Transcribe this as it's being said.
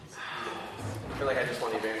feel like I just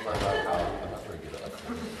want to evangelize about how.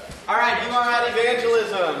 All right, you are at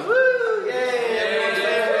evangelism. Woo! Yay! Everyone's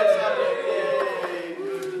favorite subject. Yay!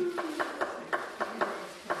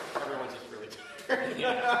 Everyone's just really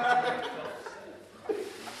tired.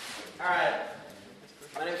 All right.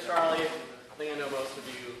 My name's Charlie. I think I know most of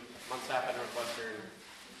you. I'm on staff at Northwestern.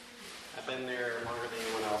 I've been there longer than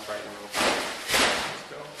anyone else right now. Let's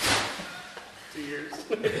go. 2 years.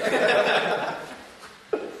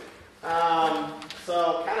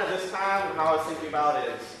 So kind of this time, how I was thinking about it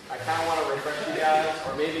is, I kind of want to refresh you guys,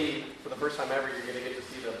 or maybe for the first time ever, you're going to get to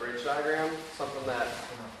see the bridge diagram, something that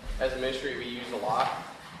as a ministry we use a lot.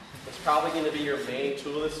 It's probably going to be your main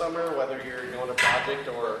tool this summer, whether you're doing a project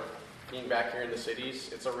or being back here in the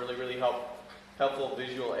cities. It's a really, really helpful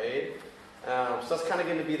visual aid. So that's kind of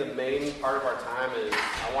going to be the main part of our time is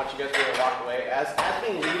I want you guys to walk away. As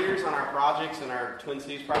being leaders on our projects and our Twin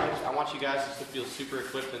Cities projects, I want you guys just to feel super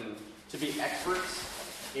equipped and to be experts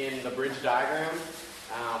in the bridge diagram,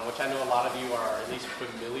 which I know a lot of you are at least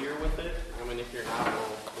familiar with it. I mean, if you're not,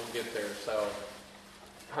 we'll get there. So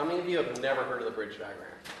how many of you have never heard of the bridge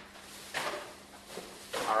diagram?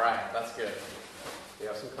 All right, that's good. We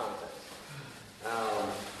have some context.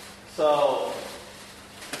 So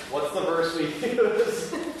what's the verse we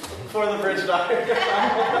use for the bridge diagram?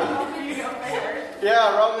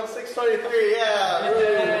 Yeah, Romans 6:23.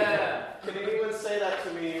 Yeah. Can anyone say that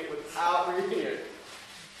to me without reading it?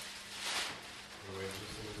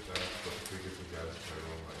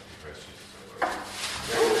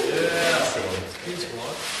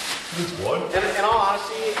 In all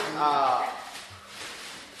honesty,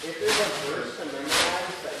 if there's a verse to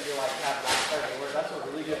memorize that you have not started anywhere, that's a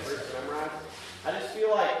really good verse to memorize. I just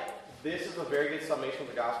feel like this is a very good summation of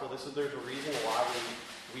the gospel. There's a reason why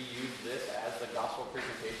we use this as the gospel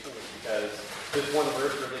presentation, is because this one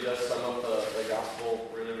verse really does sum up the gospel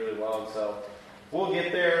really, really well. And so we'll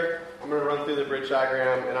get there. I'm going to run through the bridge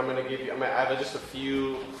diagram, and I'm going to give you, I have just a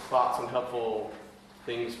few thoughts and helpful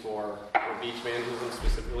things for beach evangelism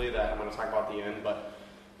specifically that I'm going to talk about at the end. But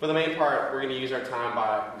for the main part, we're going to use our time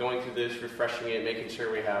by going through this, refreshing it, making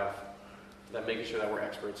sure that we're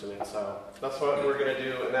experts in it. So that's what we're going to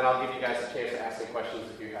do, and then I'll give you guys a chance to ask some questions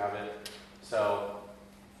if you have it. So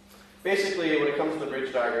basically, when it comes to the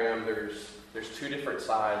bridge diagram, there's 2 different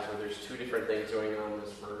sides, or there's 2 different things going on in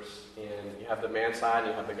this verse. And you have the man side and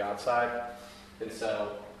you have the God side. And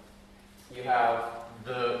so you have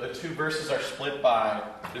the 2 verses are split by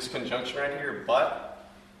this conjunction right here, but.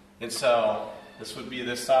 And so this would be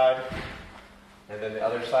this side, and then the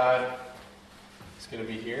other side is going to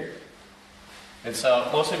be here. And so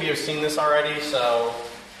most of you have seen this already, so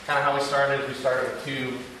kind of how we started with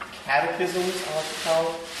 2 catechisms, I like to call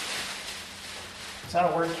it. Is that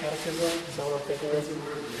a word, catechism? Is that what I'm thinking of?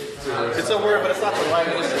 It's a word, but it's not the right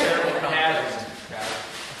one.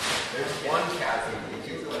 There's 1 chasm.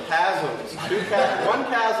 Chasms. 1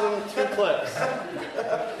 chasm, 2 cliffs.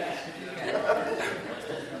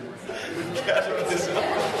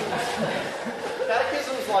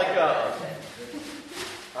 Catechism's like the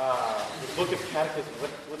book of catechism.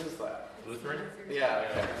 What is that? Lutheran? Yeah,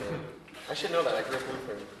 okay. I should know that. I grew up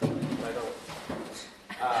Lutheran, but I don't.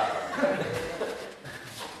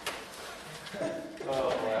 Oh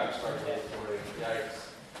boy, I'm starting to recording. Yikes.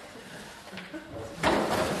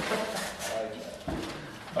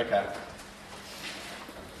 Okay.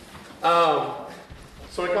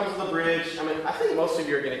 So when it comes to the bridge, I think most of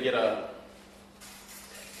you are going to get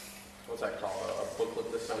what's that called? A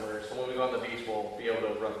booklet this summer. So when we go on the beach, we'll be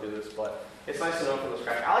able to run through this. But it's nice to know from the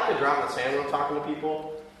scratch. I like to draw in the sand when I'm talking to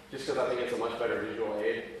people, just because I think it's a much better visual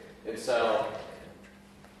aid. And so,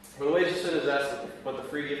 for the wages of sin is this, but the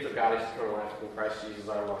free gift of God is eternal life in Christ Jesus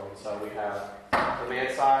our Lord. And so we have the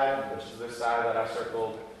man side, which is this side that I've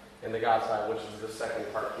circled, and the God side, which is the second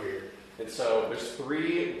part here. And so there's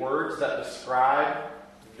 3 words that describe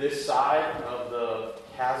this side of the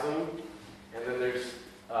chasm, and then there's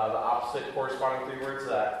the opposite corresponding 3 words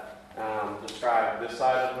that describe this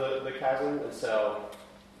side of the chasm. And so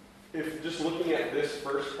if just looking at this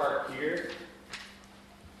first part here,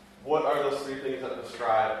 what are those 3 things that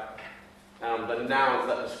describe the nouns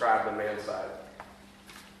that describe the man side?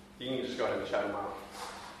 You can just go ahead and shout them out.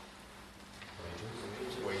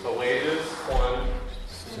 So wages, 1.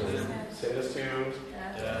 Sin is 2.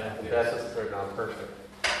 And death is the 3rd noun. Perfect.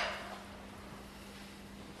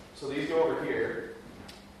 So these go over here.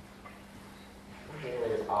 My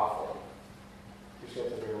handwriting is awful. You just have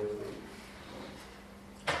to bear with me.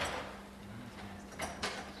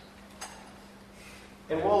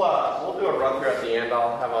 And we'll do a run through at the end.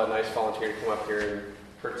 I'll have a nice volunteer come up here and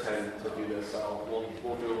pretend to do this. So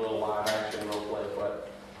we'll do a little live action role play.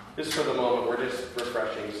 But just for the moment, we're just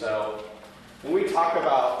refreshing. So when we talk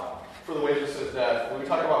about, for the wages of death, when we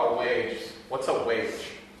talk about a wage, what's a wage?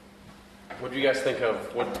 What do you guys think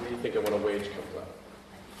of? What do you think of when a wage comes up?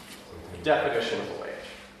 Definition of a wage.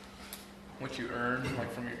 What you earn,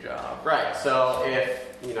 like from your job. Right. So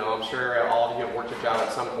if, I'm sure all of you have worked a job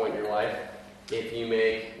at some point in your life. If you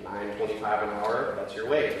make $9.25 an hour, that's your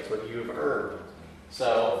wage. That's what you've earned.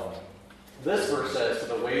 So this verse says to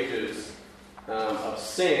the wages of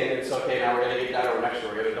sin. And so, okay, now we're going to get down to our next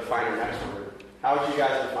word. We're going to define our next word. How would you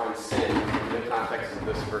guys define sin in the context of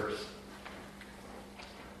this verse?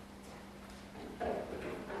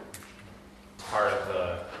 Part of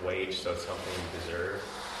the wage, so it's something you deserve.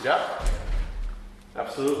 Yep.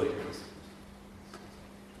 Absolutely.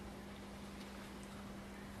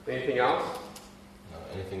 Anything else? No,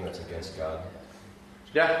 anything that's against God.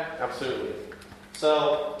 Yeah, absolutely.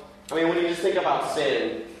 So, when you just think about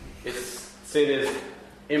sin, sin is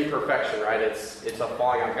imperfection, right? It's a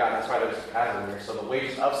falling out of God. That's why there's a pattern there. So the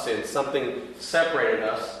wages of sin, something separated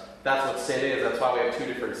us. That's what sin is. That's why we have two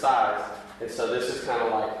different sides. And so this is kind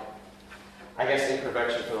of like, I guess,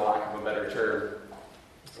 imperfection for the lack of a better term.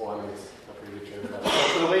 Well, it's a pretty good term.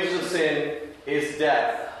 So the wages of sin is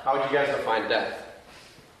death. How would you guys define death?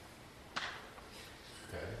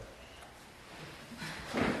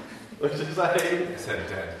 Which is like... I said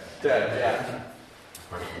dead. Dead, yeah.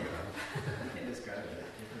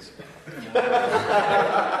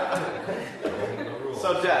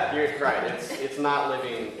 So death, you're right. It's not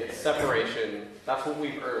living, it's separation. That's what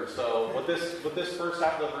we've earned. So what this first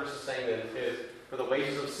half of the verse is saying then is, for the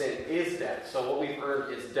wages of sin is death. So what we've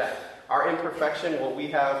earned is death. Our imperfection, what we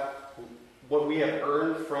have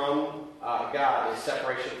earned from God is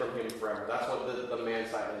separation from Him forever. That's what the man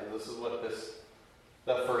side is. This is what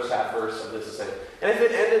the first half verse of this is saying. And if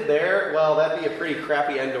it ended there, well, that'd be a pretty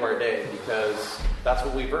crappy end to our day, because that's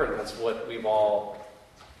what we've earned. That's what we've all...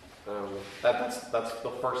 that's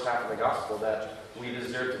the first half of the gospel, that we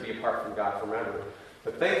deserve to be apart from God forever.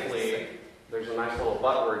 But thankfully, there's a nice little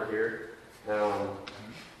but word here. So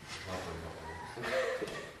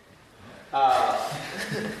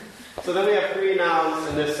then we have three nouns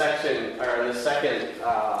in this section, or in the second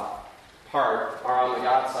part, are on the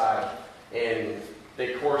God side, and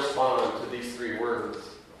they correspond to these three words.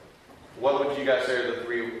 What would you guys say are the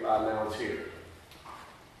three nouns here?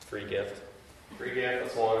 Free gift. Free gift,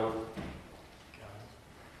 that's one.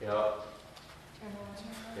 Yep.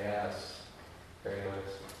 Yes. Very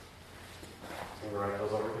nice. I'm going to write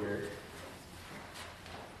those over here.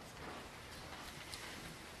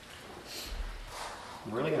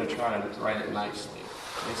 I'm really going to try to write it nicely.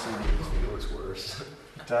 It looks worse.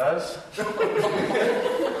 It does?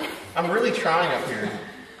 I'm really trying up here.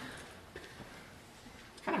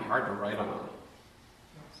 It's kind of hard to write on.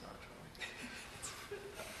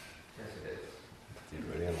 Dude,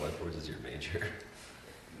 writing on whiteboards is your major.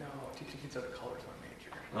 No, teaching kids how to color is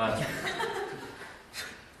my major.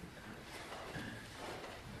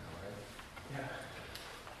 Yeah.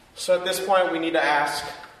 So at this point, we need to ask,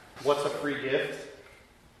 what's a free gift?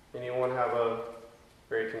 Anyone have a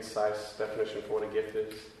very concise definition for what a gift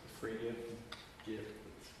is? A free gift? Gift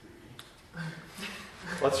that's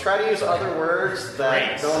free. Let's try to use other words that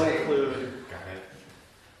Grace. don't include... Got it.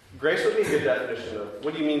 Grace would be a good definition of...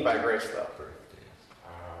 What do you mean by grace, though?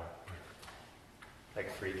 Like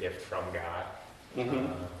free gift from God.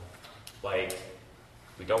 Mm-hmm. Like,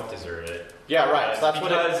 we don't deserve it. Yeah, right. So that's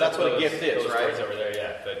what a Those- gift is, those right? words over there,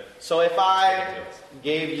 yeah. But So if I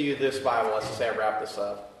gave you this Bible, let's just say I wrapped this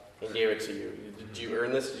up and gave it to you, did you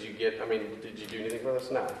earn this? Did you do anything for this?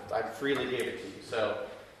 No. I freely gave it to you. So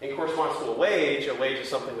in correspondence to a wage is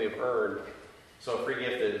something we've earned. So a free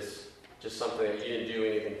gift is just something that you didn't do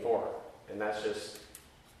anything for. And that's just,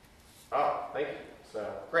 oh, thank you. So,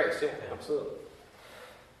 grace, yeah, absolutely.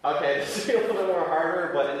 Okay, this is a little bit more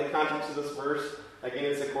harder, but in the context of this verse, again,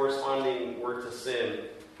 it's a corresponding word to sin.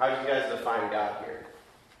 How do you guys define God here?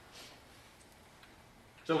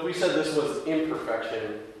 So if we said this was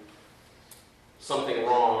imperfection, something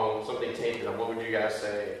wrong, something tainted, what would you guys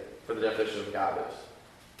say for the definition of God is?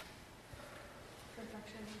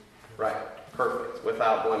 Perfection. Right, perfect,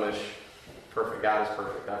 without blemish, perfect. God is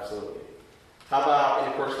perfect, absolutely. How about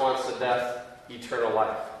in correspondence to death, eternal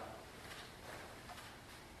life?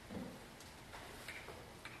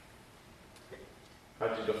 How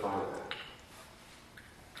would you define that?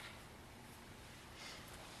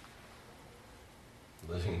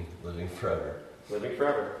 Living forever. Living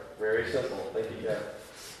forever. Very simple. Thank you, Jeff.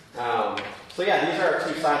 So yeah, these are our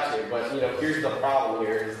two sides here, but here's the problem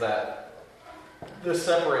here is that this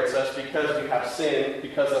separates us because we have sin,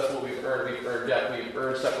 because that's what we've earned. We've earned death. We've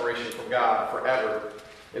earned separation from God forever.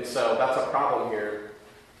 And so that's a problem here.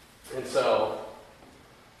 And so,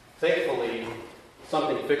 thankfully,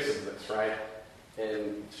 something fixes this, right?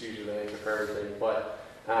 And it's usually the answer for everything. But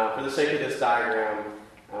for the sake of this diagram,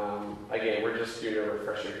 again, we're just doing a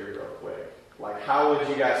refresher here real quick. Like, how would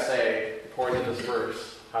you guys say, according to this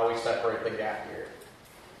verse, how we separate the gap here?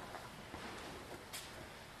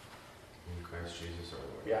 In Christ Jesus our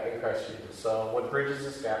Lord. Yeah, in Christ Jesus. So what bridges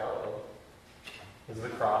this gap is the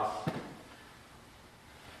cross.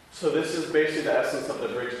 So this is basically the essence of the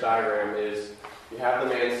bridge diagram is you have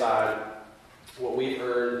the man side, what we've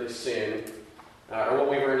earned is sin, or what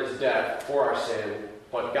we've earned is death for our sin,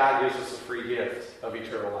 but God gives us a free gift of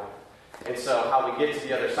eternal life. And so how we get to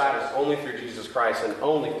the other side is only through Jesus Christ and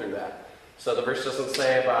only through that. So the verse doesn't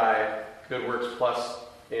say by good works plus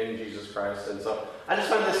in Jesus Christ. And so I just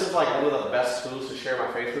find this is like one of the best tools to share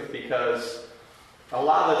my faith with because a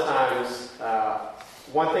lot of the times,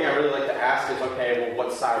 one thing I really like to ask is, okay, well,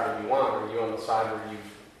 what side are you on? Are you on the side where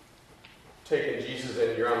you've taken Jesus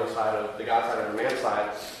and you're on the side of the God side or the man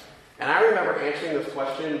side? And I remember answering this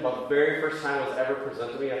question, but the very first time it was ever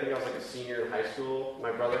presented to me, I think I was like a senior in high school.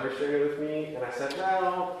 My brother was sharing it with me, and I said,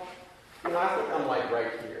 well, I think I'm like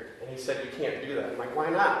right here. And he said, you can't do that. I'm like, why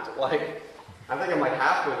not? Like, I think I'm like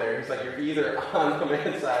halfway there. He's like, you're either on the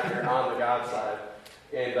man side or on the God side.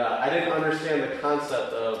 And I didn't understand the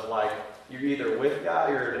concept of like, you're either with God,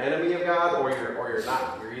 you're an enemy of God, or you're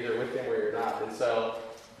not. You're either with Him or you're not. And so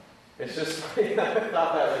it's just I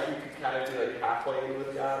thought that like you could kind of do like halfway in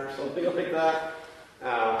with God or something like that.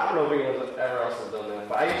 I don't know if anyone ever else has done that,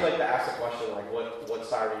 but I usually like to ask the question like, what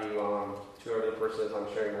side are you on? To whoever the person is I'm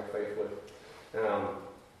sharing my faith with.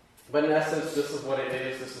 But in essence, this is what it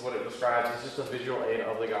is. This is what it describes. It's just a visual aid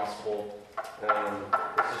of the gospel.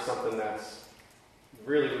 It's just something that's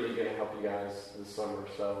really, really going to help you guys this summer.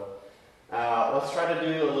 So let's try to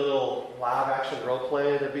do a little live action role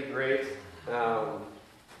play. That'd be great.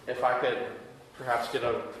 If I could perhaps get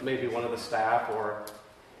maybe one of the staff or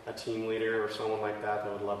a team leader or someone like that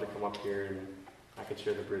would love to come up here and I could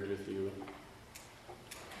share the bridge with you.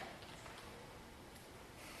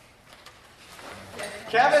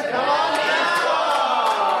 Kevin, come on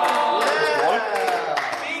now! Yeah.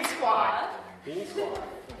 Bean squad. Bean squad.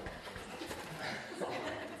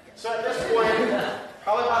 So at this point,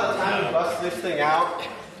 probably by the time we bust this thing out,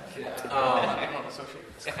 I don't associate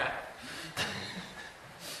with this.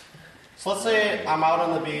 so let's say I'm out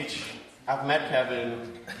on the beach, I've met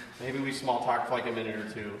Kevin, maybe we small talk for like a minute or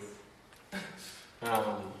two.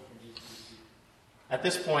 At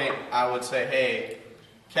this point, I would say, hey,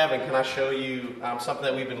 Kevin, can I show you something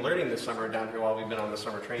that we've been learning this summer down here while we've been on the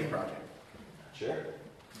summer training project? Sure.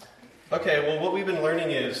 Okay, well, what we've been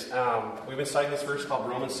learning is we've been studying this verse called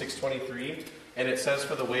Romans 6:23, and it says,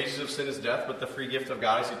 "For the wages of sin is death, but the free gift of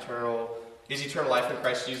God is eternal life in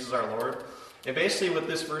Christ Jesus our Lord." And basically, what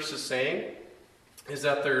this verse is saying is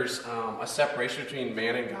that there's a separation between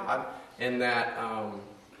man and God, and that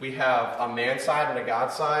we have a man side and a God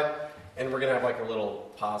side. And we're going to have like a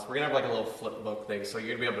little pause. We're going to have like a little flip book thing. So you're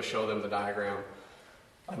going to be able to show them the diagram.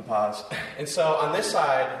 Unpause. And so on this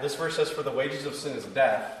side, this verse says, "For the wages of sin is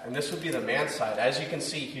death." And this would be the man side. As you can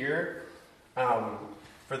see here,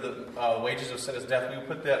 for the wages of sin is death, we would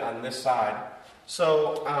put that on this side.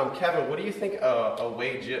 So, Kevin, what do you think a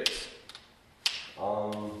wage is?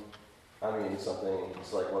 I mean, something,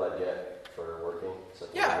 it's like what I get for working. It's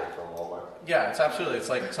like what I get from Walmart. Yeah, it's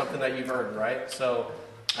like something that you've earned, right? So,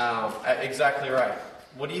 exactly right.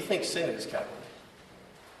 What do you think sin is, Kevin?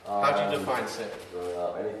 How do you define sin? Growing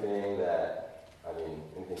up, anything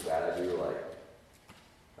bad I do, like,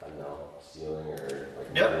 I don't know, stealing or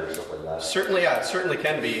like murder or stuff like that. Certainly, yeah, it certainly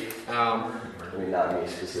can be. I mean, not me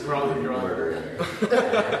specifically, murdering.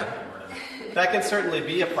 That can certainly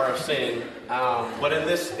be a part of sin. But in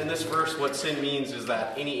this verse, what sin means is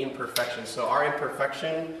that any imperfection. So our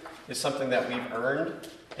imperfection is something that we've earned,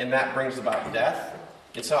 and that brings about death.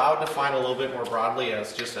 And so I would define a little bit more broadly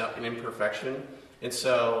as just an imperfection. And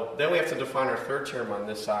so then we have to define our third term on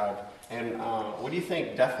this side. And what do you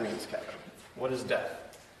think death means, Kevin? What is death?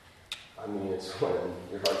 I mean, it's when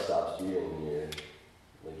your heart stops beating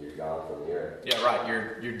and you're gone from the earth. Yeah, right.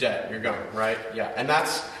 You're dead. You're gone, right? Yeah. And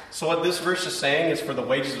that's, so what this verse is saying is, for the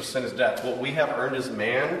wages of sin is death. What we have earned as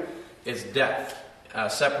man is death,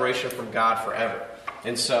 separation from God forever.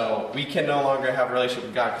 And so we can no longer have a relationship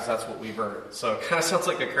with God because that's what we've earned. So it kind of sounds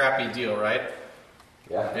like a crappy deal, right?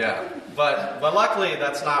 Yeah. Yeah. But luckily,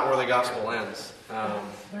 that's not where the gospel ends.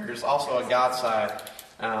 There's also a God side.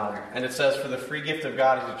 And it says, "For the free gift of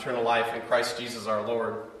God is eternal life in Christ Jesus our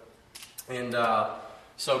Lord." And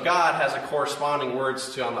so God has a corresponding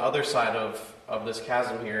words to on the other side of this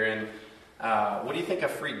chasm here. What do you think a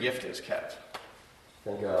free gift is, Kev?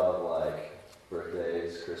 Think of like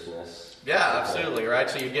birthdays, Christmas. Yeah, absolutely, right?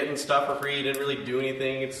 So you're getting stuff for free, you didn't really do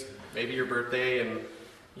anything, it's maybe your birthday and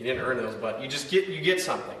you didn't earn those, but you get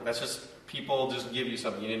something. That's just, people just give you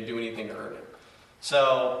something, you didn't do anything to earn it.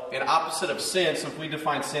 So, an opposite of sin, so if we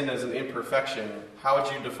define sin as an imperfection, how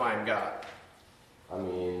would you define God? I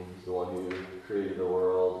mean, the one who created the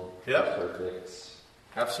world. Yep. He's perfect.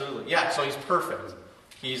 Absolutely. Yeah, so he's perfect.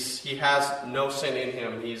 He has no sin in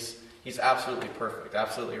him. He's absolutely perfect.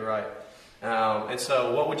 Absolutely right. And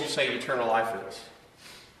so what would you say eternal life is?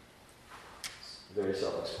 Very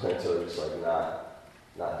self-explanatory, just like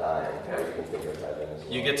not dying. Or you can think of heaven as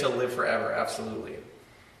well. You get to live forever. Absolutely.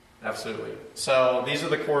 Absolutely. So these are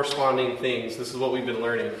the corresponding things. This is what we've been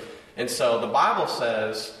learning. And so the Bible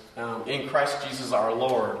says, in Christ Jesus our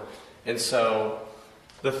Lord. And so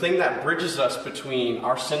the thing that bridges us between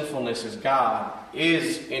our sinfulness as God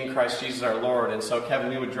is in Christ Jesus our Lord. And so, Kevin,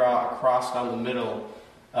 we would draw a cross down the middle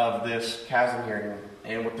of this chasm here.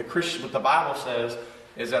 And what the Bible says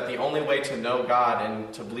is that the only way to know God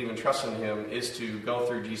and to believe and trust in Him is to go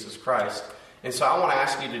through Jesus Christ. And so I want to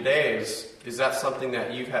ask you today, is that something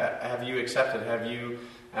that have you accepted? Have you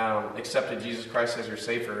accepted Jesus Christ as your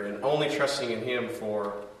Savior and only trusting in Him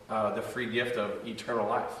for the free gift of eternal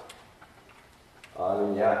life? I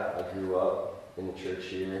mean, yeah, I grew up in the church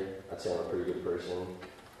here. I'd say I'm a pretty good person.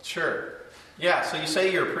 Sure. Yeah, so you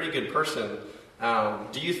say you're a pretty good person.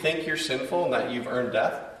 Do you think you're sinful and that you've earned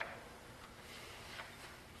death?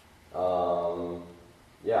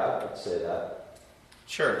 Yeah, I'd say that.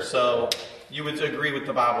 Sure. So you would agree with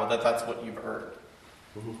the Bible that that's what you've earned,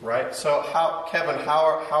 right? So Kevin,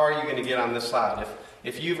 how are you going to get on this side?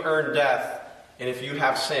 If you've earned death and if you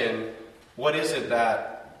have sin, what is it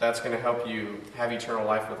that's going to help you have eternal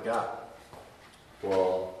life with God?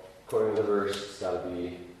 Well, according to the verse, it's got to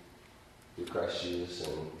be through Christ Jesus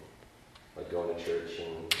and like going to church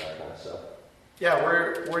and that kind of stuff. Yeah,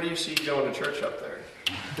 where do you see you going to church up there?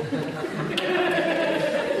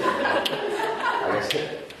 I guess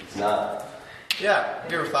it's not. Yeah,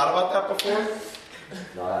 have you ever thought about that before?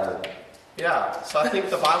 No, I haven't. Yeah, so I think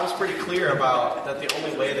the Bible's pretty clear about that the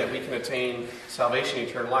only way that we can attain salvation,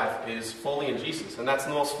 eternal life, is fully in Jesus. And that's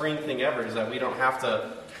the most freeing thing ever, is that we don't have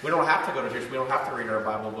to go to church, we don't have to read our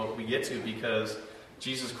Bible, but we get to because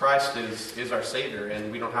Jesus Christ is our Savior,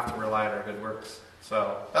 and we don't have to rely on our good works.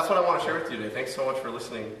 So that's what I want to share with you today. Thanks so much for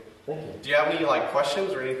listening. Thank you. Do you have any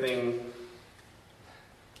questions or anything?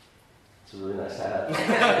 It's a really nice hat.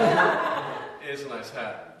 It is a nice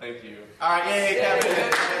hat. Thank you. All right, yay,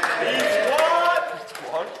 Kevin.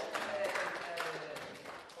 What?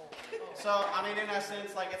 So, I mean, in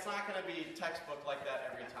essence, like, it's not going to be textbook like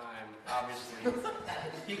that every time, obviously.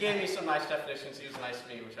 He gave me some nice definitions. He was nice to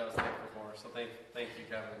me, which I was thankful for. So thank you,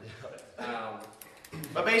 Kevin.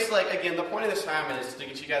 But basically, like, again, the point of this time is to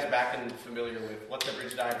get you guys back and familiar with what the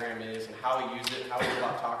bridge diagram is and how we use it, how we go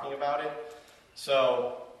about talking about it.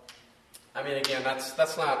 So, I mean, again,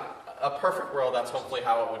 that's not a perfect world. That's hopefully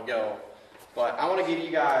how it would go. But I want to give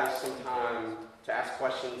you guys some time to ask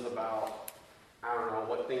questions about, I don't know,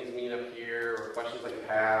 what things mean up here, or questions that you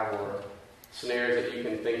have, or scenarios that you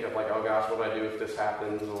can think of, like, oh gosh, what do I do if this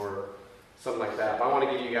happens, or something like that. But I want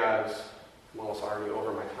to give you guys, I'm almost already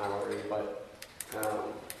over my time already, but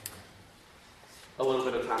a little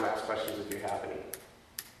bit of time to ask questions if you have any.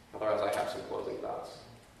 Otherwise, I have some closing thoughts.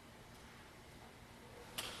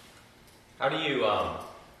 How do you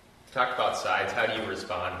talk about sides? How do you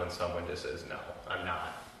respond when someone just says, "No, I'm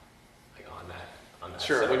not," like on that?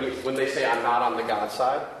 Sure. Side? When they say I'm not on the God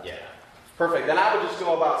side. Yeah. Perfect. Then I would just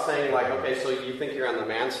go about saying, like, okay, so you think you're on the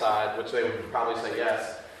man side, which they would probably say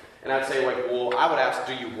yes. And I'd say, like, well, I would ask,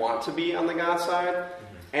 do you want to be on the God side?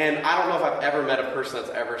 Mm-hmm. And I don't know if I've ever met a person that's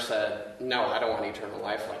ever said, no, I don't want eternal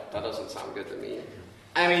life. Like, that doesn't sound good to me.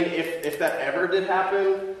 I mean, if that ever did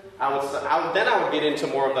happen, I would get into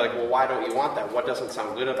more of the, like, well, why don't you want that? What doesn't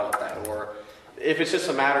sound good about that? Or if it's just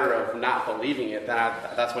a matter of not believing it, then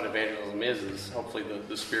that's what evangelism is hopefully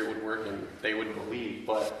the Spirit would work and they would believe.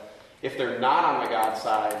 But if they're not on the God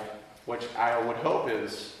side, which I would hope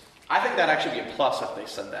is, I think that'd actually be a plus if they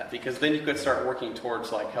said that, because then you could start working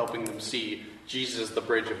towards, like, helping them see Jesus as the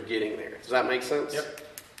bridge of getting there. Does that make sense? Yep.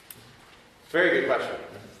 Very good question.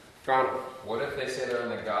 Ron? What if they say they're on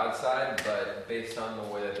the God side, but based on the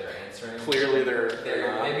way that they're answering, Clearly they're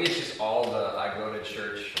not. maybe it's just all the I go to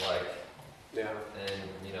church, like, Yeah. and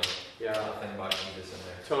Yeah. nothing about Jesus in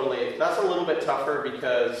there. Totally. That's a little bit tougher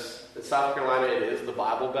because in South Carolina it is the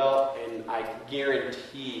Bible Belt, and I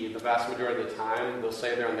guarantee the vast majority of the time they'll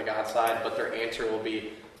say they're on the God side, but their answer will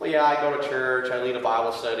be, well, yeah, I go to church, I lead a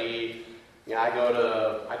Bible study,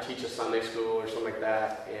 I teach a Sunday school or something like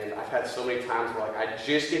that, and I've had so many times where like I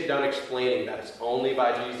just get done explaining that it's only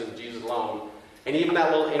by Jesus and Jesus alone. And even that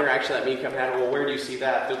little interaction that me and Kevin had, well, where do you see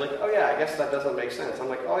that? They're like, oh yeah, I guess that doesn't make sense. I'm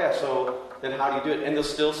like, oh yeah, so then how do you do it? And they'll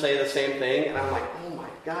still say the same thing, and I'm like, oh my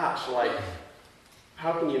gosh, like,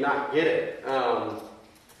 how can you not get it?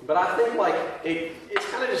 But I think like it's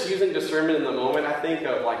kind of just using discernment in the moment. I think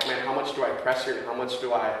of like, man, how much do I press here, and how much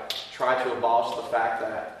do I try to abolish the fact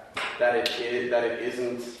that it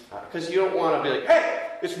isn't, because you don't want to be like, hey,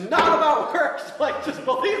 it's not about works. Like, just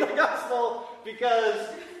believe the gospel because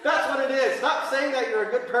that's what it is. Stop saying that you're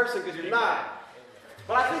a good person because you're not.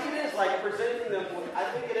 But I think it is like presenting them. I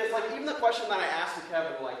think it is like even the question that I asked to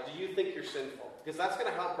Kevin, like, do you think you're sinful? Because that's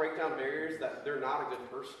going to help break down barriers that they're not a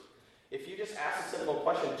good person. If you just ask a simple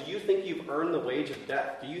question, do you think you've earned the wage of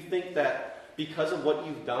death? Do you think that because of what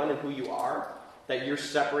you've done and who you are, that you're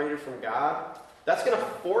separated from God? That's going to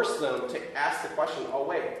force them to ask the question, oh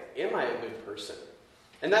wait, am I a good person?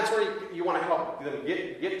 And that's where you want to help them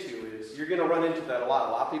get to is you're going to run into that a lot.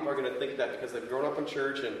 A lot of people are going to think that because they've grown up in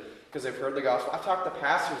church and because they've heard the gospel. I've talked to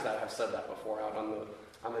pastors that have said that before out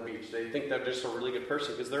on the beach. They think they're just a really good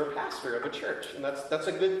person because they're a pastor of a church, and that's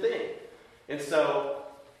a good thing. And so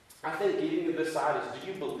I think getting to this side is,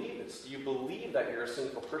 do you believe this? Do you believe that you're a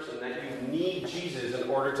sinful person, that you need Jesus in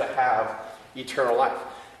order to have eternal life?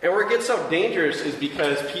 And where it gets so dangerous is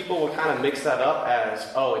because people will kind of mix that up as,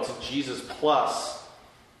 oh, it's Jesus plus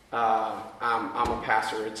I'm a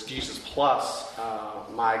pastor. It's Jesus plus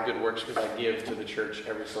my good works because I give to the church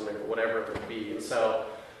every Sunday or whatever it would be. And so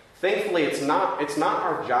thankfully it's not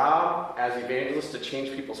our job as evangelists to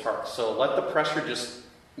change people's hearts. So let the pressure just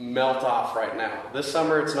melt off right now. This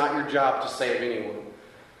summer it's not your job to save anyone.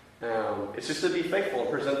 It's just to be faithful and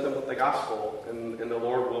present them with the gospel, and the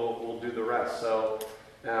Lord will do the rest. So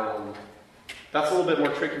that's a little bit more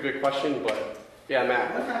tricky of a question, but yeah,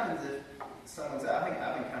 Matt. What happens if someone's, I think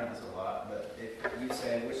I've encountered this a lot, but if you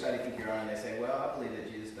say, which side do you think you're on? And they say, well, I believe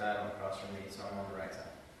that Jesus died on the cross for me, so I'm on the right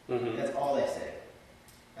side. Mm-hmm. That's all they say.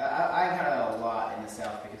 I encounter that a lot in the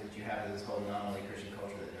South because what you have is this whole non-only Christian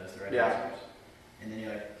culture that knows the right answers. And then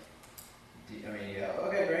you're like, you go,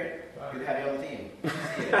 okay, great. Good to have you on the team.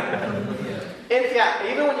 And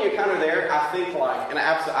yeah, even when you encounter there, I think like, and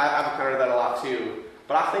I've encountered that a lot too,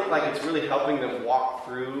 but I think like it's really helping them walk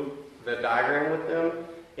through the diagram with them.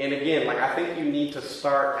 And again, like I think you need to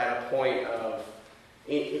start at a point of,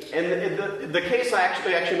 and the case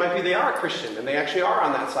actually might be they are a Christian and they actually are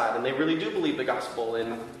on that side and they really do believe the gospel,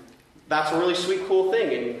 and that's a really sweet, cool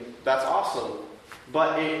thing, and that's awesome.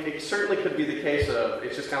 But it certainly could be the case of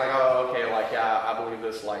it's just kind of like, oh, okay, like yeah, I believe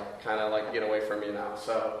this, like kind of like get away from me now.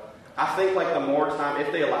 So I think like the more time, if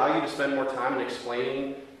they allow you to spend more time in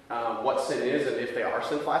explaining what sin is and if they are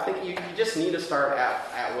sinful, I think you just need to start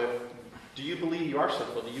at with, do you believe you are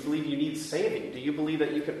sinful? Do you believe you need saving? Do you believe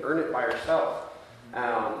that you can earn it by yourself?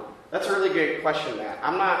 That's a really good question, Matt.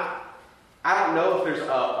 I don't know if there's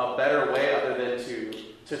a better way other than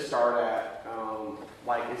to start at,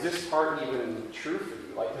 like, is this part even true for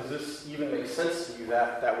you? Like, does this even make sense to you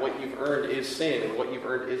that what you've earned is sin and what you've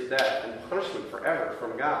earned is death and punishment forever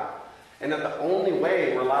from God? And that the only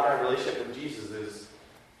way we're allowed to have a relationship with Jesus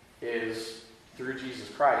is through Jesus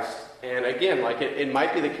Christ. And again, like it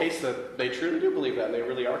might be the case that they truly do believe that and they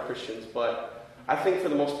really are Christians, but I think for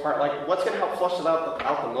the most part, like what's going to help flush it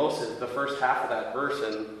out the most is the first half of that verse.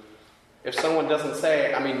 And if someone doesn't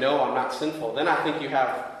say, no, I'm not sinful, then I think you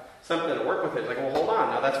have something to work with it. Like, well, hold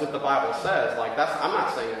on, now that's what the Bible says. Like I'm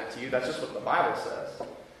not saying that to you, that's just what the Bible says.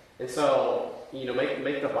 And so,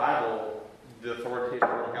 make the Bible the authoritative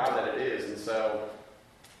word of God that it is. And so,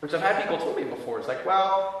 which I've had people tell me before, it's like,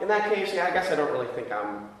 well, in that case, yeah, I guess I don't really think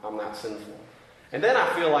I'm not sinful. And then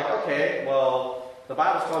I feel like, okay, well, the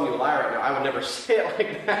Bible's calling you a liar right now. I would never say it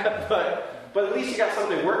like that, but at least you got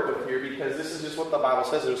something to work with here because this is just what the Bible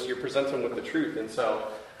says, and so you're presenting with the truth. And so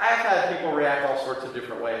I've had people react all sorts of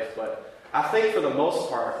different ways, but I think for the most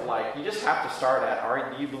part, like, you just have to start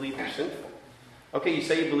at, do you believe you're sinful? Okay, you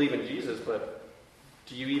say you believe in Jesus, but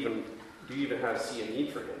do you even see a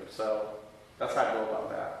need for him? So that's how I go about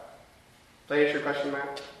that. Does that answer your question,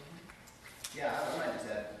 Matt? Yeah, I might just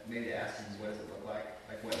add, maybe ask him, what does it look like?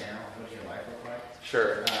 Like, what now? What does your life look like?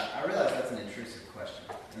 Sure. I realize that's an intrusive question,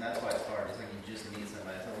 and that's why it's hard. It's like you just need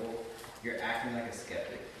somebody to say, well, you're acting like a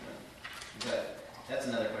skeptic. But that's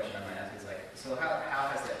another question I might ask is like, so how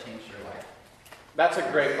has that changed your life? That's a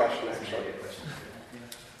great question, actually. That's a good question.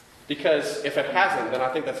 Because if it hasn't, then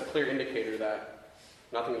I think that's a clear indicator that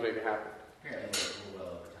nothing's maybe happened. Apparently, we're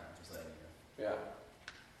well over time, just letting you know.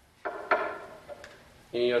 Yeah.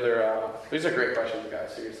 Any other, these are great questions,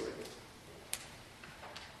 guys, seriously.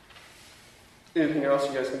 Anything else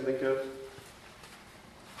you guys can think of?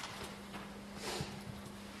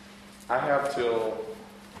 I have till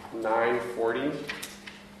 9:40,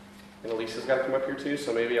 and Elisa's got to come up here too,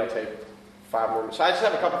 so maybe I'll take 5 more minutes. So I just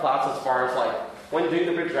have a couple thoughts as far as like when doing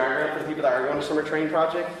the bridge diagram for the people that are going to summer training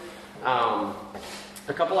project.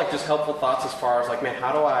 A couple like just helpful thoughts as far as like, man,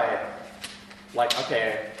 how do I, like,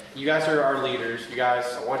 okay, you guys are our leaders. You guys,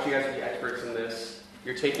 I want you guys to be experts in this.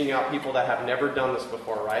 You're taking out people that have never done this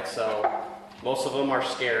before, right? So most of them are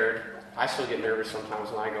scared. I still get nervous sometimes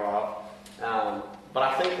when I go out. But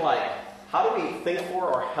I think like, how do we think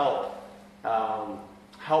for or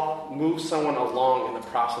help move someone along in the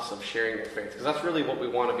process of sharing their faith? Because that's really what we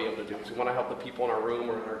want to be able to do. Is we want to help the people in our room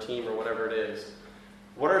or in our team or whatever it is.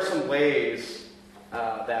 What are some ways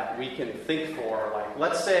that we can think for? Like,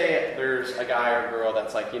 let's say there's a guy or girl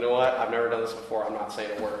that's like, you know what? I've never done this before. I'm not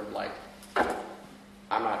saying a word. Like,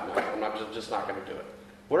 I'm not just not going to do it.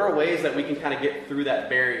 What are ways that we can kind of get through that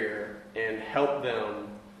barrier and help them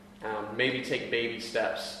maybe take baby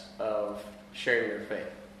steps of sharing their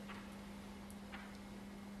faith?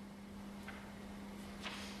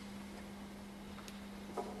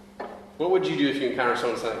 What would you do if you encounter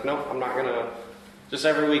someone saying, like, nope, I'm not going to, just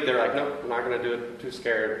every week they're like, nope, I'm not going to do it, I'm too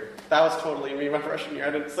scared. That was totally me my freshman year.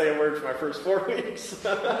 I didn't say a word for my first 4 weeks.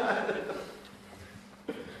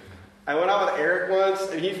 I went out with Eric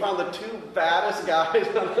once, and he found the 2 baddest guys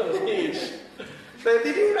on the beach. They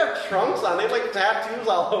didn't even have trunks on. They had like tattoos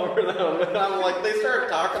all over them. And I'm like, they started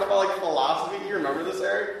talking about like philosophy. You remember this,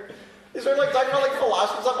 Eric? They started like talking about like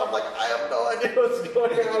philosophy stuff. I'm like, I have no idea what's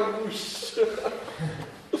going on.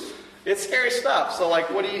 It's scary stuff. So like,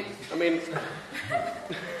 what do you, I mean.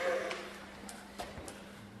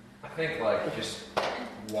 I think like just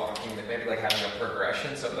walking, maybe like having a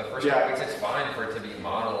progression. So the first couple weeks it's fine for it to be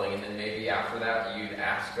modeling, and then maybe after that you'd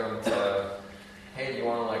ask them to, hey, do you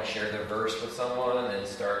want to like share the verse with someone, and then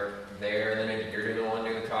start there, and then maybe you're the one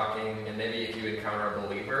doing the talking, and maybe if you encounter a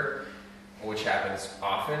believer, which happens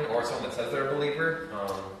often, or someone that says they're a believer.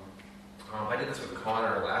 I did this with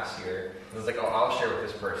Connor last year. I was like, oh, I'll share with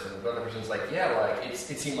this person. The other person's like, yeah, like it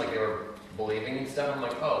seemed like they were believing and stuff. I'm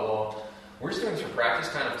like, oh, well, we're just doing this for practice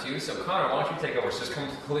kind of too. So Connor, why don't you take over? So just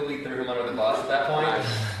completely threw him under the bus at that point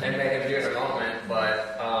and made him do it in a moment.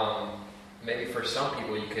 But maybe for some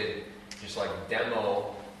people you could just like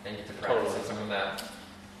demo and get to practice with someone that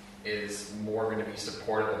is more going to be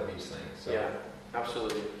supportive of these things. So. Yeah,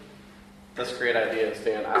 absolutely. That's great ideas,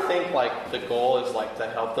 Dan. I think like the goal is like to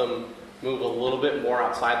help them move a little bit more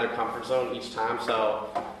outside their comfort zone each time. So,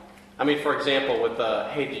 I mean, for example, with the,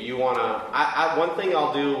 hey, do you want to, one thing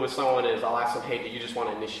I'll do with someone is I'll ask them, hey, do you just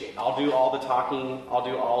want to initiate? I'll do all the talking, I'll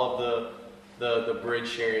do all of the bridge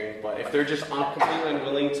sharing, but if they're just completely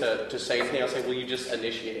unwilling to say anything, I'll say, will you just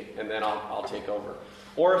initiate, and then I'll take over.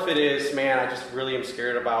 Or if it is, man, I just really am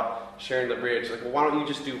scared about sharing the bridge, like, well, why don't you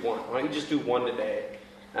just do one? Why don't you just do one today?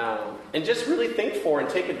 And just really think for and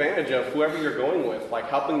take advantage of whoever you're going with, like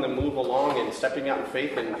helping them move along and stepping out in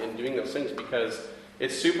faith and doing those things, because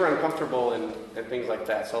it's super uncomfortable and things like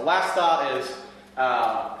that. So last thought is,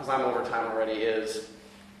 because I'm over time already, is,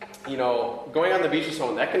 you know, going on the beach with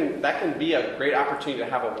someone, that can be a great opportunity to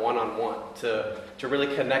have a one-on-one, to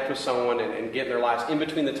really connect with someone and get in their lives in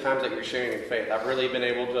between the times that you're sharing in faith. I've really been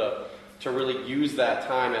able to really use that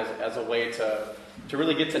time as a way to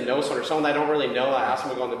really get to know someone that I don't really know. I ask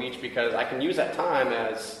them to go on the beach because I can use that time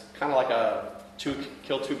as kind of like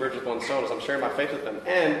kill 2 birds with 1 stone, as I'm sharing my faith with them.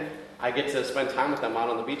 And I get to spend time with them out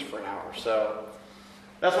on the beach for an hour. So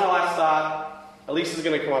that's my last thought. Elisa's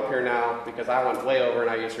going to come up here now because I went way over and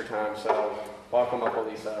I used her time. So welcome up,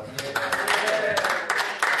 Elisa.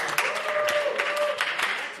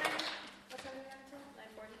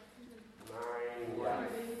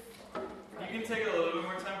 You can take a little bit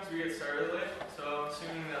more time because we get started late. So I'm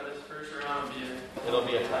assuming that this first round It'll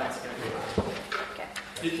be a time. Okay.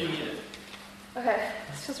 If you need it. Okay,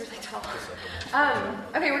 this feels really tall.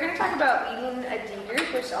 Okay, we're going to talk about leading a D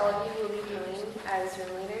group, which all of you will be doing as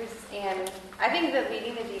room leaders. And I think that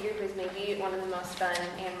leading a D group is maybe one of the most fun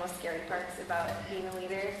and most scary parts about being a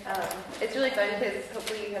leader. It's really fun because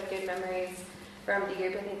hopefully you have good memories from D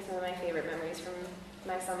group. I think some of my favorite memories from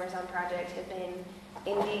my summers on project have been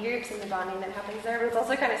in D groups and the bonding that happens there. But it's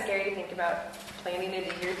also kind of scary to think about planning a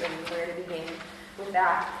D group and where to begin with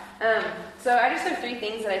that. So I just have 3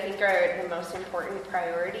 things that I think are the most important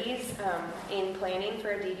priorities in planning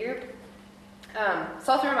for a D group.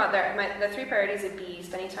 So I'll throw them out there. The 3 priorities would be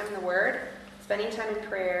spending time in the Word, spending time in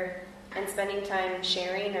prayer, and spending time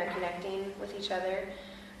sharing or connecting with each other.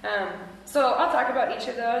 So I'll talk about each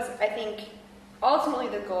of those. I think ultimately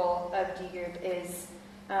the goal of D group is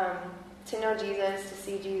to know Jesus, to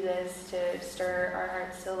see Jesus, to stir our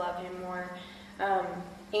hearts to love him more.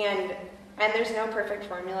 And there's no perfect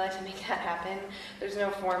formula to make that happen. There's no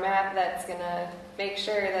format that's going to make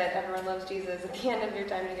sure that everyone loves Jesus at the end of your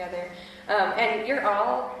time together. And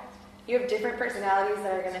you have different personalities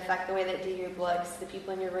that are going to affect the way that D group looks. The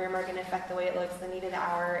people in your room are going to affect the way it looks. The need of the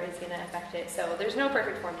hour is going to affect it. So there's no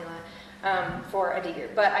perfect formula for a D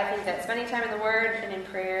group. But I think that spending time in the Word and in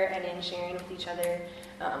prayer and in sharing with each other,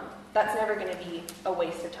 that's never going to be a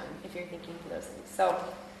waste of time if you're thinking through those things. So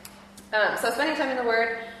spending time in the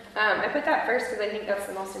Word, I put that first because I think that's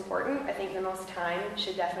the most important. I think the most time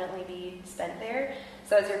should definitely be spent there.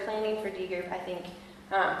 So as you're planning for D group, I think,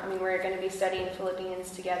 we're going to be studying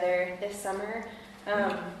Philippians together this summer.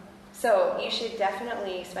 So you should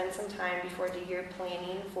definitely spend some time before D group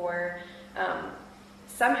planning for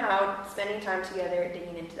somehow spending time together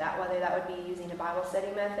digging into that, whether that would be using a Bible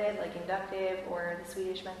study method like inductive or the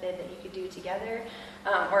Swedish method that you could do together,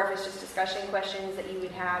 or if it's just discussion questions that you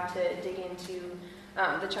would have to dig into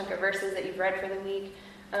the chunk of verses that you've read for the week.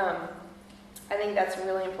 I think that's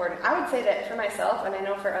really important. I would say that for myself, and I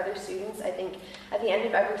know for other students, I think at the end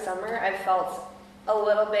of every summer, I've felt a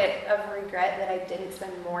little bit of regret that I didn't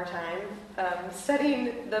spend more time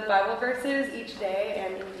studying the Bible verses each day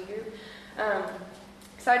and in D group.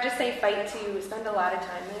 So I'd just say fight to spend a lot of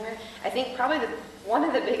time there. I think probably one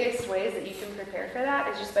of the biggest ways that you can prepare for that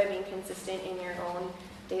is just by being consistent in your own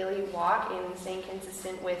daily walk and staying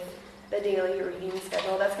consistent with the daily reading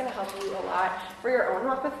schedule. That's going to help you a lot for your own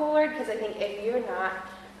walk with the Lord, because I think if you're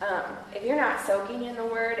not soaking in the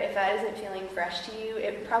Word, if that isn't feeling fresh to you,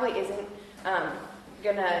 it probably isn't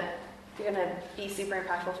gonna be super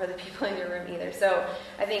impactful for the people in your room either. So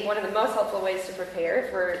I think one of the most helpful ways to prepare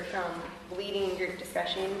for leading group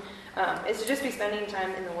discussion is to just be spending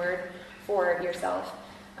time in the Word for yourself.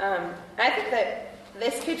 I think that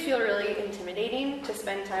this could feel really intimidating to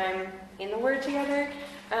spend time in the Word together.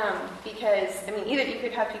 Because, either you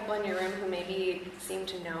could have people in your room who maybe seem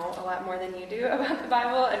to know a lot more than you do about the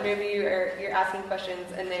Bible, and maybe you're asking questions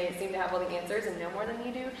and they seem to have all the answers and know more than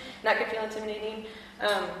you do, and that could feel intimidating.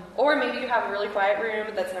 Or maybe you have a really quiet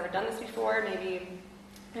room that's never done this before. Maybe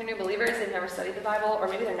they're new believers, they've never studied the Bible, or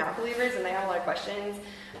maybe they're not believers and they have a lot of questions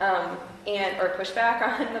or pushback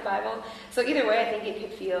on the Bible. So either way, I think it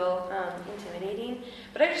could feel intimidating.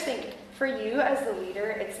 But I just think for you as the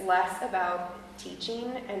leader, it's less about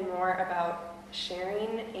teaching and more about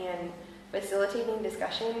sharing and facilitating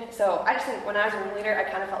discussion. So I just think when I was a room leader, I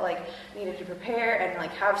kind of felt like I needed to prepare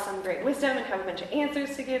and have some great wisdom and have a bunch of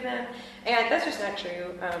answers to give them. And that's just not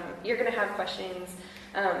true. You're going to have questions.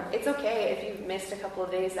 It's okay if you've missed a couple of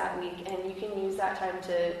days that week, and you can use that time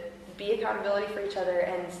to be accountability for each other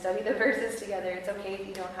and study the verses together. It's okay if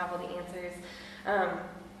you don't have all the answers.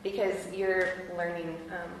 Because you're learning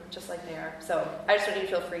just like they are. So I just want you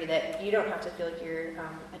to feel free that you don't have to feel like you're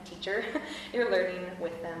a teacher. You're learning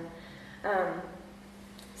with them.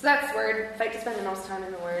 So that's Word. Fight to spend the most time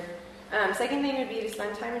in the Word. Second thing would be to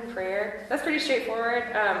spend time in prayer. That's pretty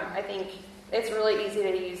straightforward. I think it's really easy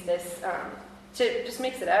to use this to just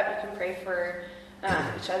mix it up. You can pray for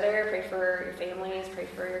each other, pray for your families, pray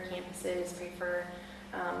for your campuses, pray for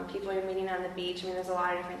people you're meeting on the beach. There's a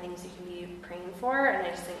lot of different things you can be praying for, and I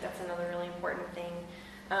just think that's another really important thing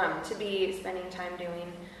to be spending time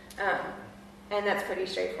doing, and that's pretty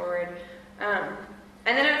straightforward.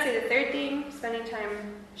 And then I would say the third thing, spending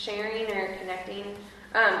time sharing or connecting.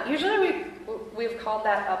 Usually we've called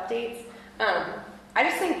that updates. I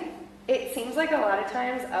just think it seems like a lot of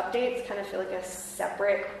times updates kind of feel like a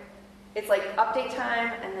separate, it's like update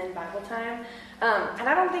time and then Bible time. And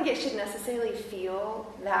I don't think it should necessarily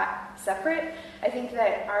feel that separate. I think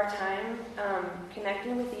that our time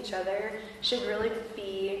connecting with each other should really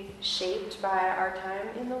be shaped by our time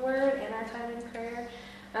in the Word and our time in prayer.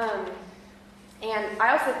 And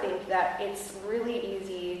I also think that it's really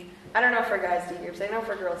easy, I don't know for guys' D groups, I know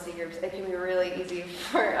for girls' D groups, it can be really easy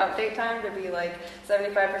for update time to be like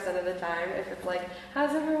 75% of the time. If it's like,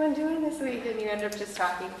 how's everyone doing this week? And you end up just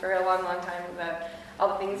talking for a long, long time about all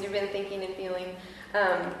the things you've been thinking and feeling.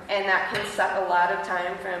 And that can suck a lot of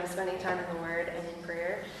time from spending time in the Word and in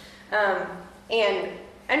prayer.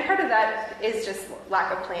 And part of that is just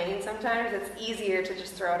lack of planning sometimes. It's easier to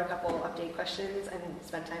just throw out a couple update questions and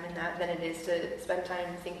spend time in that than it is to spend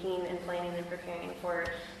time thinking and planning and preparing for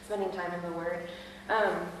spending time in the Word.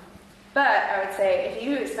 But I would say if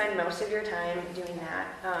you spend most of your time doing that,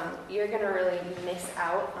 you're going to really miss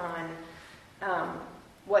out on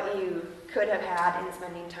what you could have had in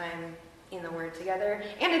spending time in the Word together.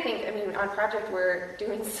 And I think, on Project we're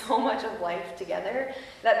doing so much of life together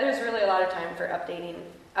that there's really a lot of time for updating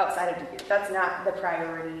outside of D group. That's not the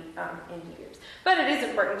priority in D groups. But it is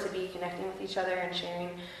important to be connecting with each other and sharing.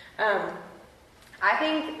 I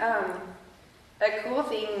think a cool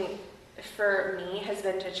thing for me has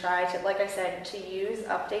been to try to, like I said, to use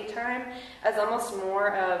update time as almost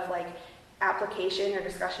more of like application or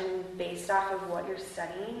discussion based off of what you're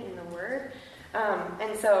studying in the Word.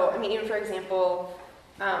 And so, I mean, even for example,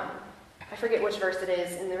 I forget which verse it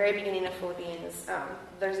is. In the very beginning of Philippians,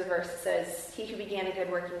 there's a verse that says, "He who began a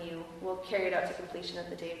good work in you will carry it out to completion at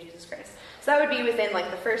the day of Jesus Christ." So that would be within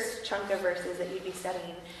like the first chunk of verses that you'd be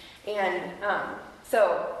studying. And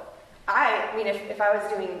so I mean, if I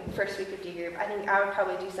was doing first week of D group, I think I would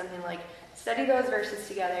probably do something like study those verses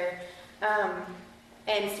together,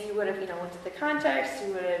 and so you would have, looked at the context,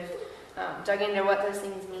 you would have dug into what those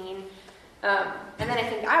things mean, and then I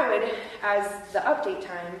think I would, as the update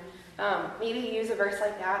time, maybe use a verse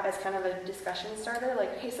like that as kind of a discussion starter.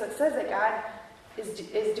 Like, okay, so it says that God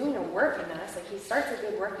is doing a work in us. Like, He starts a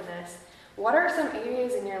good work in us. What are some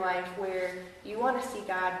areas in your life where you want to see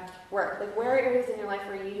God work? Like, where are areas in your life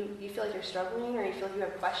where you feel like you're struggling, or you feel like you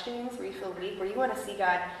have questions, where you feel weak, where you want to see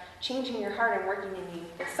God changing your heart and working in you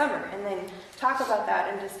this summer? And then talk about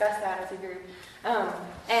that and discuss that as a group.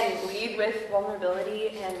 And lead with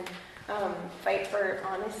vulnerability and fight for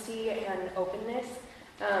honesty and openness.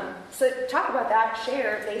 So talk about that,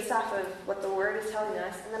 share based off of what the Word is telling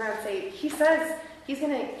us. And then I would say, He says He's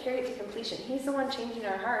going to carry it to completion. He's the one changing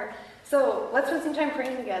our heart. So let's spend some time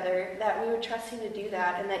praying together that we would trust Him to do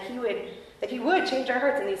that, and that He would change our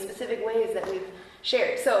hearts in these specific ways that we've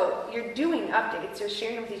shared. So you're doing updates. You're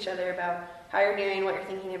sharing with each other about how you're doing, what you're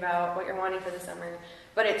thinking about, what you're wanting for the summer.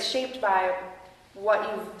 But it's shaped by what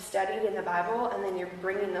you've studied in the Bible, and then you're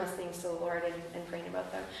bringing those things to the Lord and praying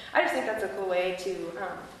about them. I just think that's a cool way to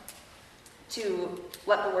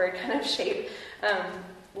let the Word kind of shape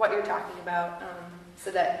what you're talking about,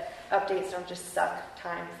 so that updates don't just suck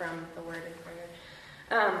time from the Word and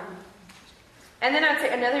prayer. And then I'd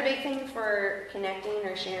say another big thing for connecting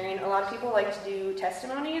or sharing, a lot of people like to do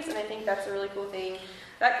testimonies, and I think that's a really cool thing.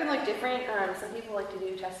 That can look different. Some people like to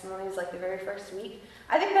do testimonies like the very first week.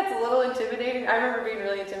 I think that's a little intimidating. I remember being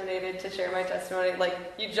really intimidated to share my testimony. Like,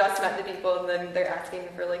 you just met the people and then they're asking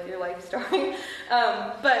for like your life story.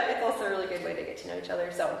 But it's also a really good way to get to know each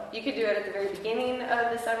other. So you could do it at the very beginning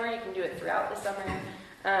of the summer. You can do it throughout the summer.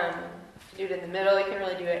 You can do it in the middle. You can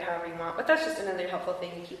really do it however you want. But that's just another helpful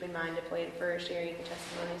thing to keep in mind to plan for sharing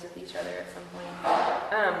testimonies with each other at some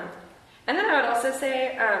point. And then I would also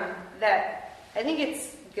say that I think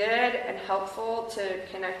it's good and helpful to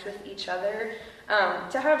connect with each other,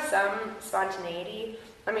 to have some spontaneity.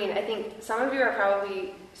 I mean, I think some of you are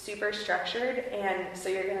probably super structured, and so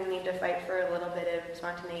you're going to need to fight for a little bit of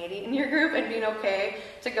spontaneity in your group and being okay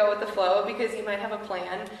to go with the flow, because you might have a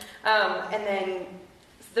plan, and then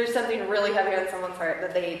there's something really heavy on someone's heart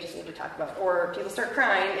that they just need to talk about, or people start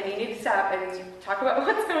crying and you need to stop and talk about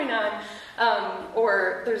what's going on,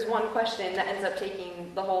 or there's one question that ends up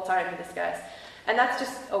taking the whole time to discuss. And that's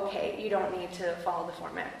just okay. You don't need to follow the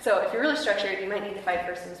format. So if you're really structured, you might need to fight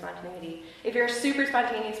for some spontaneity. If you're a super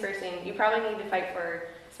spontaneous person, you probably need to fight for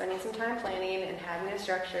spending some time planning and having a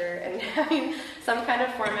structure and having some kind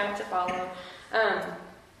of format to follow.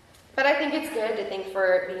 But I think it's good to think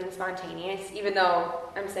for being spontaneous, even though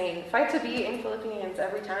I'm saying fight to be in Philippians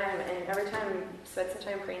every time, and every time spend some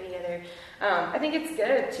time praying together. I think it's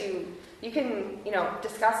good you can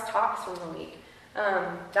discuss talks from the week.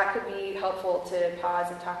 That could be helpful to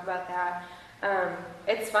pause and talk about that.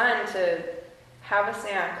 It's fun to have a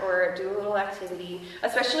snack or do a little activity,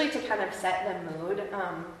 especially to kind of set the mood.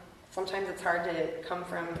 Sometimes it's hard to come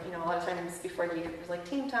from, a lot of times before the year there's like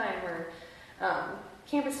team time or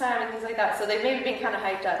campus time and things like that. So they've maybe been kind of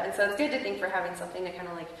hyped up. And so it's good to think for having something to kind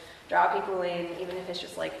of like draw people in, even if it's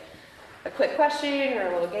just like a quick question or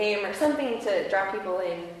a little game or something to draw people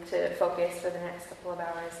in to focus for the next couple of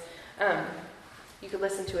hours. You could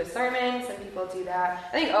listen to a sermon. Some people do that.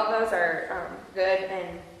 I think all those are good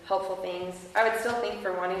and helpful things. I would still think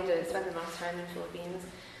for wanting to spend the most time in Philippians.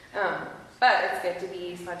 But it's good to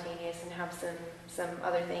be spontaneous and have some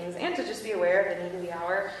other things, and to just be aware of the need of the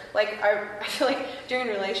hour. Like, I feel like during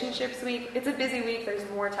Relationships Week, it's a busy week. There's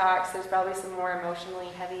more talks. There's probably some more emotionally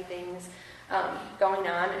heavy things going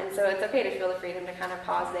on. And so it's okay to feel the freedom to kind of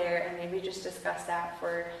pause there and maybe just discuss that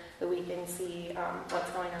for the week and see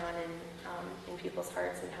what's going on in people's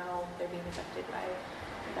hearts and how they're being affected by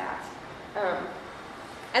that.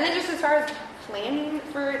 And then just as far as planning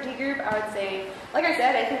for D group, I would say, like I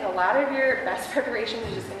said, I think a lot of your best preparation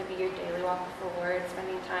is just going to be your daily walk with the Lord,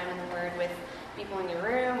 spending time in the Word with people in your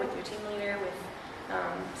room, with your team leader, with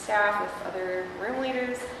staff, with other room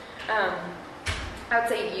leaders. I would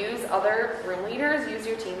say use other room leaders, use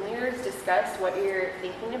your team leaders, discuss what you're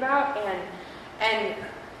thinking about, and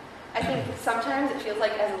I think sometimes it feels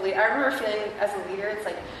like as a leader, I remember feeling as a leader, it's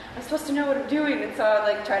like, I'm supposed to know what I'm doing, and so I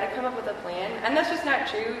would like try to come up with a plan, and that's just not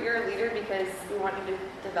true. You're a leader because we want you to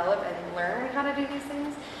develop and learn how to do these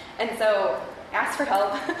things, and so ask for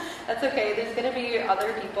help. That's okay. There's going to be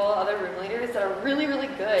other people, other room leaders that are really, really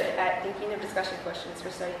good at thinking of discussion questions for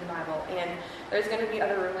studying the Bible, and there's going to be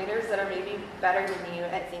other room leaders that are maybe better than you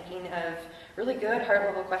at thinking of really good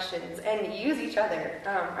heart-level questions, and use each other.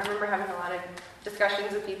 I remember having a lot of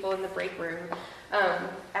discussions with people in the break room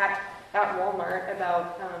at Walmart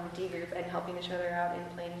about D group and helping each other out and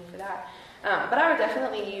planning for that. But I would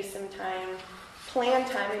definitely use some time, plan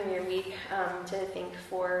time in your week to think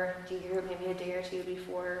for D group, maybe a day or two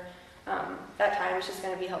before that time. It's just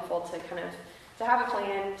going to be helpful to kind of to have a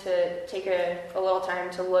plan, to take a little time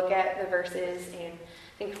to look at the verses and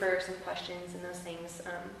think for some questions and those things,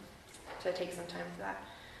 to take some time for that.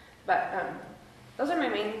 But those are my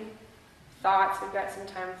main thoughts. We've got some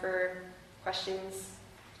time for questions.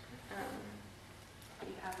 Do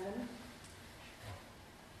you have them?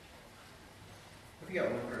 If you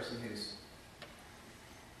got one person who's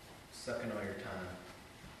sucking all your time,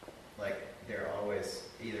 like they're always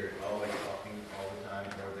either always talking all the time,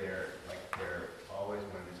 or they're always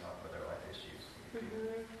wanting to talk about their life issues.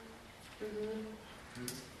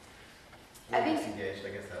 Or I think- disengaged. I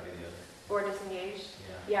guess that'd be the other. Or disengaged?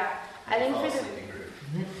 Yeah. Yeah. I think Fall for the asleep in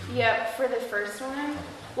group. Yeah, for the first one,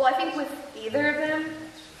 well, I think with either of them,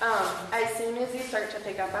 as soon as you start to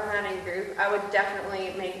pick up on that in group, I would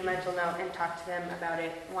definitely make a mental note and talk to them about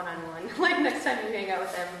it one-on-one. Like next time you hang out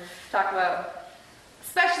with them, talk about,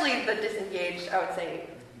 especially the disengaged, I would say,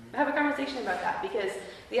 have a conversation about that, because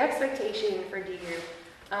the expectation for D group,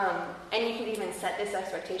 and you could even set this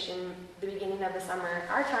expectation the beginning of the summer.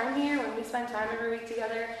 Our time here, when we spend time every week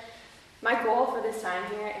together, my goal for this time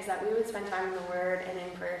here is that we would spend time in the Word and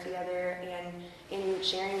in prayer together and in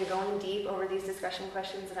sharing and going deep over these discussion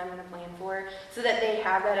questions that I'm going to plan for, so that they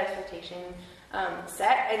have that expectation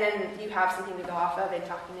set, and then you have something to go off of and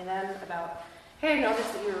talking to them about, hey, I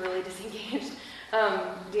noticed that you were really disengaged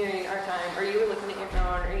during our time, or you were looking at your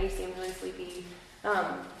phone, or you seemed really sleepy.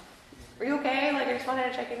 Are you okay? Like, I just wanted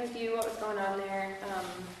to check in with you, what was going on there.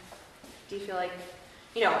 Do you feel like,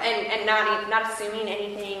 and not assuming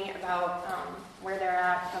anything about where they're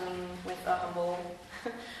at, coming with a humble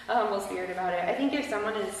spirit about it. I think if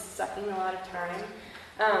someone is sucking a lot of time,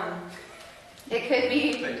 it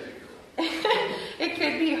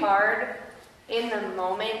could be hard in the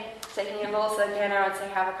moment to handle. So again, I would say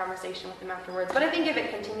have a conversation with them afterwards. But I think if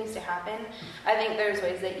it continues to happen, I think there's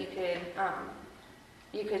ways that you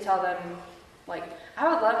could tell them, like, I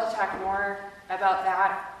would love to talk more about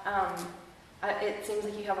that. It seems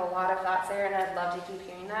like you have a lot of thoughts there, and I'd love to keep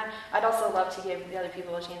hearing that. I'd also love to give the other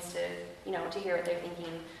people a chance to, to hear what they're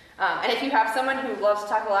thinking. And if you have someone who loves to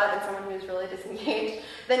talk a lot and someone who's really disengaged,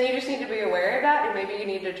 then you just need to be aware of that, and maybe you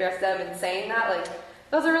need to address them in saying that, like,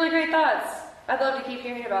 those are really great thoughts. I'd love to keep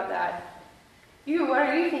hearing about that. What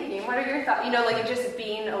are you thinking? What are your thoughts? Like just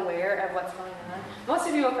being aware of what's going on. Most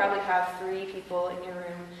of you will probably have 3 people in your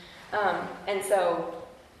room. And so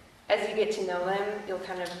as you get to know them, you'll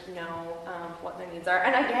kind of know what their needs are.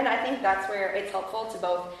 And again, I think that's where it's helpful to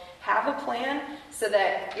both have a plan so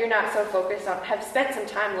that you're not so focused on, have spent some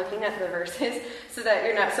time looking at the verses so that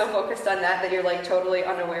you're not so focused on that you're like totally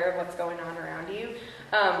unaware of what's going on around you.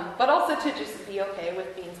 But also to just be okay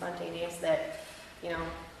with being spontaneous, that,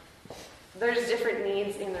 there's different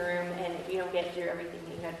needs in the room, and if you don't get through everything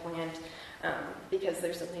you had planned, because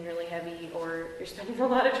there's something really heavy or you're spending a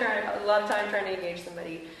lot of time trying to engage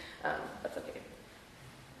somebody, that's okay.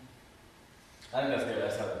 I think that's good. I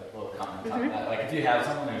just have a little comment on that. Like, if you have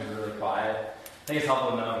someone who's really quiet, I think it's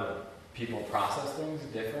helpful to know that people process things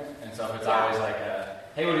different. And so if it's always like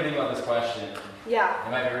hey, what do you think about this question? Yeah.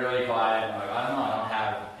 They might be really quiet and like, I don't know, I don't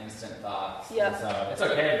have instant thoughts. Yep. And so it's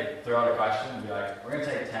okay to throw out a question and be like, we're going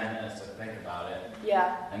to take 10 minutes to think about it.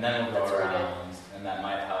 Yeah. And then we'll go That's really around, and that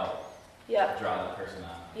might help draw that person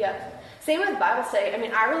out. Yeah. Same with Bible study. I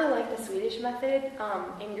mean, I really like the Swedish method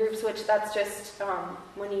in groups, which that's just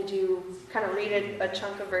when you do kind of read a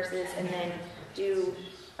chunk of verses and then do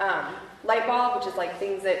light bulb, which is like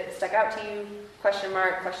things that stuck out to you, question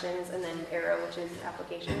mark, questions, and then arrow, which is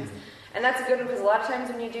applications. And that's a good one because a lot of times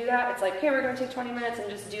when you do that, it's like, hey, we're going to take 20 minutes and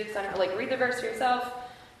just do this, like read the verse for yourself,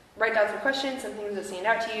 write down some questions, some things that stand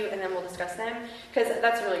out to you, and then we'll discuss them. Because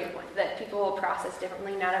that's a really good point, that people will process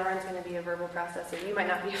differently. Not everyone's going to be a verbal processor. You might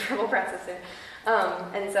not be a verbal processor.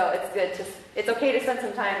 And so it's okay to spend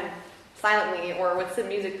some time silently or with some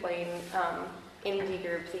music playing in D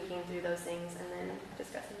group, thinking through those things and then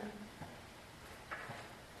discussing them.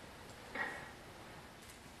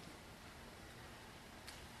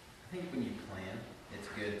 I think when you plan, it's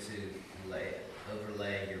good to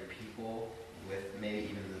overlay your people with maybe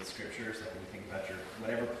even the scriptures. Like when you think about your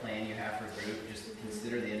whatever plan you have for a group, just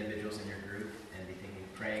consider the individuals in your group and be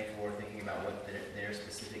praying for, thinking about what their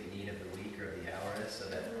specific need of the week or of the hour is, so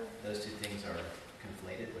that those two things are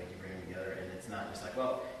conflated, like you bring them together, and it's not just like,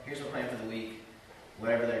 well, here's a plan for the week,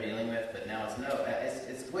 whatever they're dealing with, but now it's no,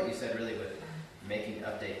 it's what you said really with making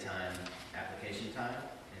update time, application time,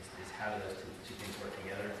 is how do those two things work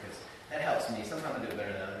together, because that helps me. Sometimes I do it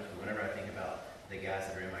better than others, but whenever I think about the guys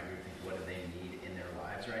that are in my group, think what do they need in their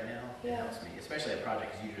lives right now, it helps me, especially at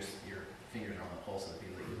project, because your fingers are on the pulse of the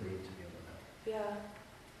people that you lead to be able to know. Yeah.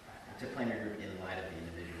 To plan your group in light of the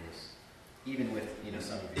individuals, even with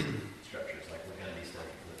some of your structures, like we're going to be studying.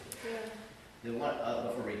 Yeah. The one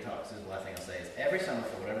before Reed talks, this is the last thing I'll say is every summer,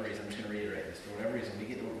 for whatever reason, I'm just going to reiterate this. For whatever reason, we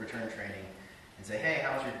get the return training and say, "Hey,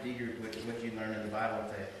 how was your D group? What did you learn in the Bible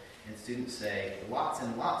today?" And students say, lots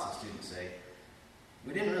and lots of students say,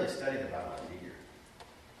 "We didn't really study the Bible in D group."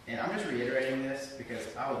 And I'm just reiterating this because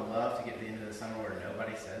I would love to get to the end of the summer where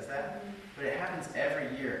nobody says that. But it happens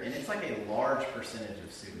every year, and it's like a large percentage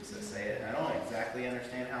of students that say it. And I don't exactly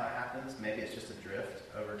understand how it happens. Maybe it's just a drift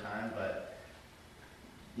over time, but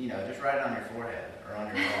just write it on your forehead or on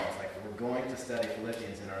your wall. It's like we're going to study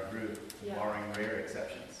Philippians in our group, barring rare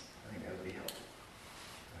exceptions. I think that would be helpful.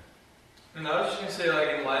 And I was just gonna say,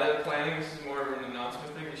 like in light of planning, this is more of an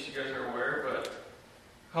announcement thing, just so you guys are aware. But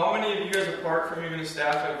how many of you guys, apart from even the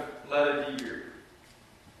staff, have led a D group?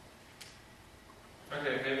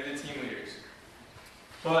 Okay, maybe the team leaders.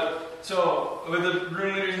 But, so, with the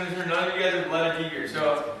room leaders in this room, none of you guys have led a D group.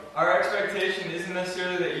 So, our expectation isn't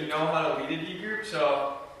necessarily that you know how to lead a D group.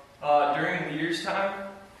 So, during leaders' time,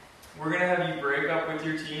 we're going to have you break up with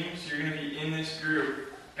your teams. So you're going to be in this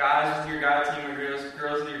group, guys with your guy team leader,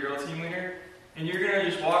 girls with your girl team leader. And you're going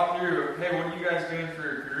to just walk through, hey, what are you guys doing for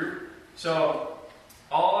your group? So,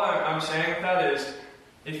 all I'm saying with that is,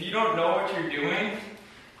 if you don't know what you're doing,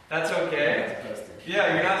 that's okay.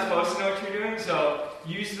 Yeah, you're not supposed to know what you're doing, so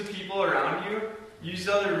use the people around you, use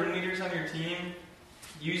the other room leaders on your team,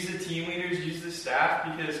 use the team leaders, use the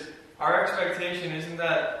staff, because our expectation isn't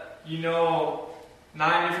that you know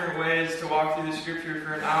 9 different ways to walk through the scripture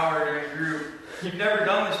for an hour during a group. You've never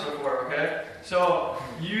done this before, okay? So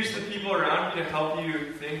use the people around you to help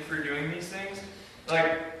you think for doing these things.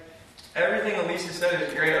 Like, everything Elisa said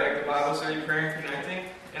is great, like the Bible study, prayer, and connecting.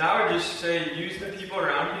 And I would just say use the people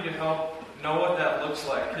around you to help know what that looks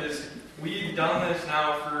like. Because we've done this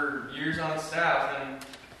now for years on staff and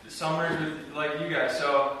summers with like you guys.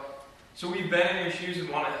 So we've been in your shoes and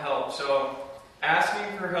want to help. So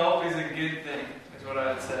asking for help is a good thing, is what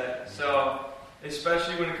I would say. So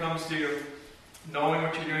especially when it comes to knowing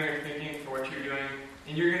what you're doing or thinking for what you're doing.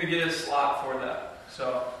 And you're going to get a slot for that.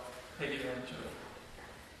 So take advantage of it.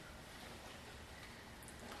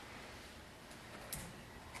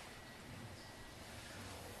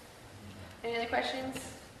 Any other questions?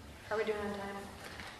 How are we doing on time?